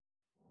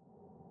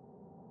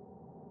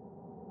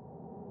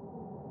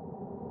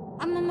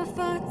I'm a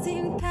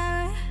 14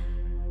 carat.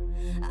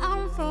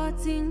 I'm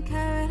 14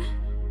 carat.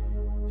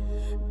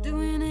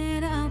 Doing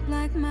it up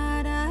like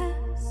my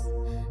dice.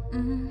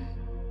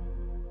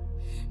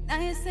 Now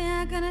you say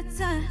I got a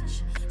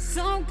touch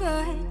so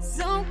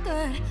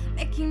good,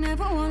 make you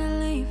never wanna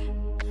leave.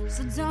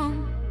 So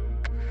don't.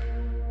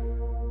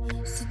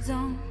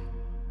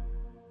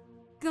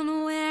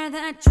 Gonna wear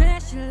that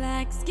dress you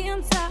like,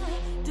 skin tight.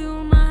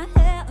 Do my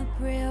hair up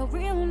real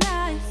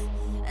nice.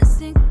 And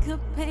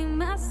syncopate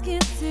my skin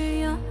to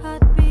your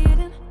heart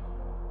beating.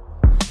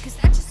 Cause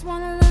I just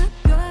wanna look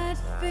good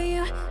for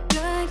you,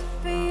 good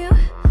for you.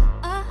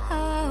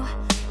 Oh,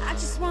 I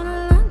just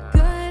wanna look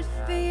good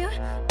for you,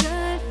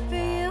 good for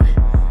you.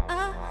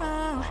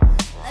 Oh,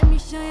 let me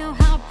show you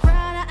how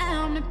proud I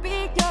am to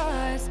be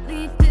yours.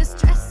 Leave this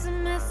dress a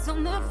mess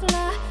on the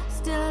floor.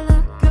 Still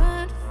look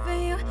good for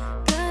you,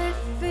 good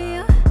for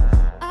you.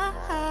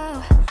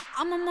 Oh,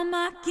 I'm a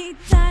marquee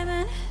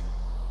diamond.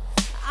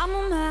 I'm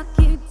a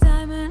marquee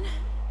diamond.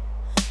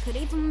 Could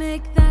even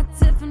make that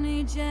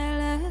Tiffany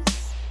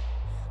jealous.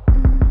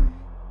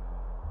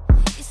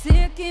 You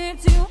say I give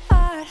it too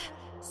hard,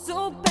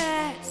 so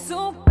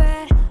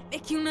bad,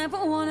 make you never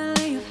wanna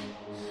leave.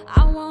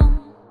 I won't.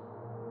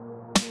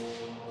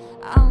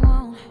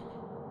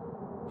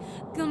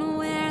 Gonna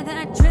wear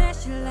that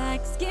dress you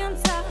like, skin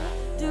tight.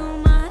 Do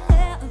my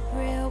hair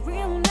up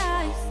real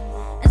nice.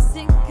 And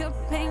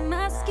syncopate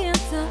my skin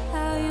to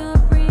how you're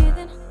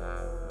breathing.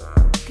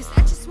 Cause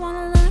I just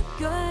wanna look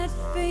good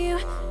for you,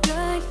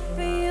 good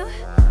for you.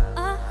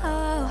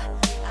 Oh,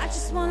 I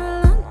just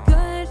wanna look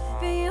good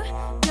for you,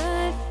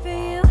 good for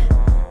you.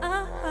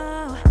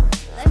 Oh,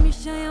 let me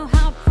show you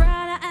how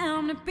proud I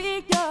am to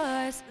be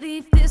yours.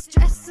 Leave this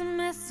dress a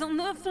mess on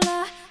the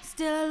floor.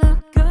 Still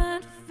look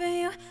good for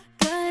you,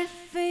 good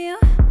for you.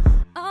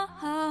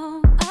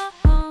 Oh.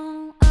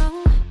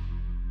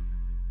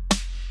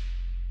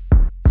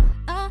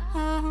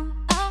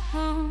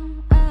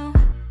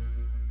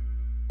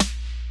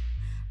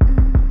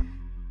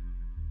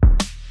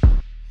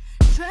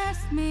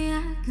 Trust me,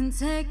 I can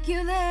take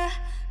you there.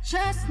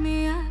 Trust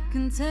me, I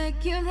can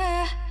take you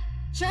there.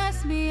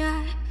 Trust me,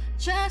 I.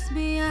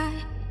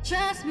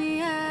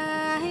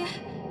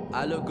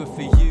 I look good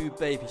for you,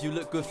 baby, you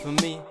look good for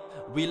me.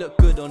 We look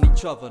good on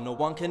each other, no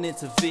one can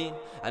intervene.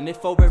 And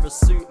if I wear a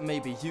suit,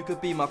 maybe you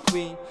could be my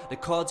queen. The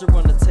cards are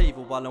on the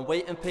table while I'm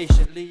waiting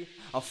patiently.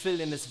 I'm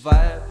feeling this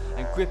vibe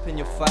and gripping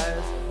your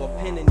thighs while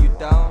pinning you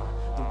down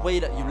the way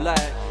that you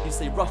like. You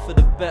say rougher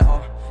the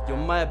better. You're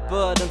my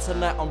bird and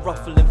tonight I'm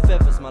ruffling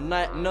feathers. My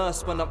night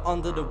nurse when I'm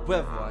under the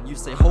weather. And you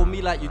say hold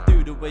me like you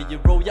do. The way you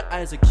roll your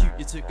eyes are cute.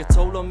 You took a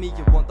toll on me.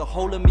 You want the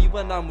whole of me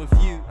when I'm with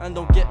you. And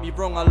don't get me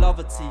wrong, I love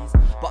a tease,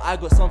 but I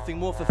got something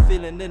more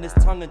fulfilling than this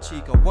tongue in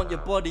cheek. I want your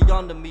body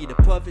under me. The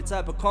perfect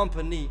type of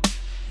company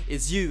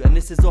is you, and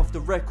this is off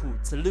the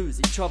record. To lose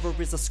each other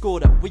is a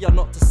score that we are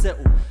not to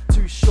settle.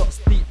 2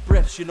 shots, deep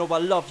breaths. You know I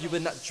love you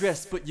in that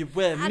dress, but you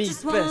wear me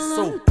best.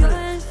 So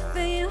good for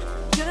you,